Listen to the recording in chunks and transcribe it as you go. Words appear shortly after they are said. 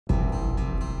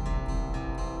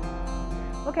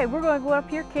Okay, we're going to go up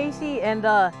here, Casey, and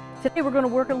today we're going to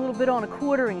work a little bit on a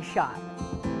quartering shot.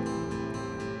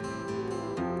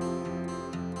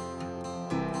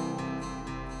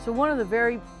 So one of the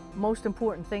very most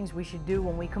important things we should do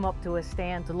when we come up to a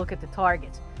stand to look at the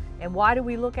targets. And why do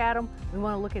we look at them? We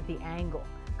want to look at the angle,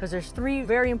 because there's three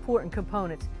very important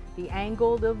components: the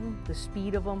angle of them, the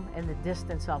speed of them, and the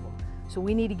distance of them. So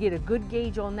we need to get a good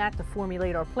gauge on that to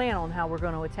formulate our plan on how we're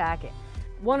going to attack it.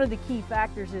 One of the key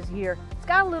factors is here, it's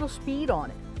got a little speed on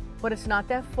it, but it's not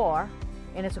that far,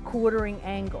 and it's a quartering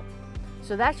angle.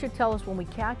 So that should tell us when we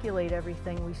calculate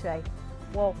everything, we say,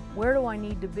 well, where do I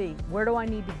need to be? Where do I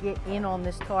need to get in on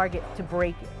this target to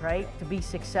break it, right? To be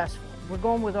successful. We're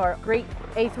going with our great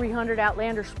A300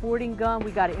 Outlander sporting gun. We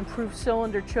got an improved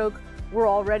cylinder choke. We're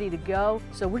all ready to go.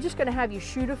 So we're just gonna have you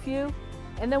shoot a few,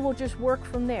 and then we'll just work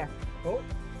from there. Oh.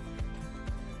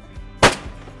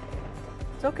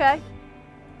 It's okay.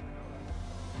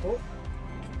 Oh.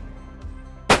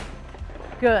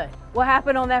 Good. What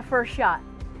happened on that first shot?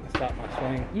 I stopped my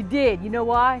swing. You did. You know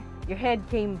why? Your head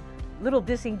came a little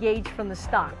disengaged from the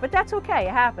stock, but that's okay.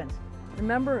 It happens.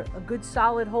 Remember, a good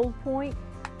solid hold point.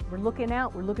 We're looking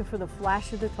out. We're looking for the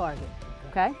flash of the target.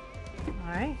 Okay?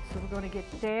 All right. So we're going to get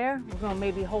there. We're going to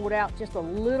maybe hold out just a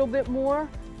little bit more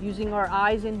using our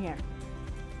eyes in here.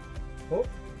 Oh.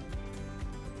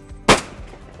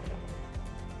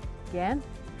 Again.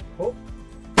 Oh.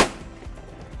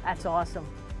 That's awesome.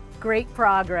 Great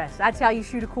progress. That's how you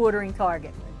shoot a quartering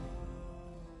target.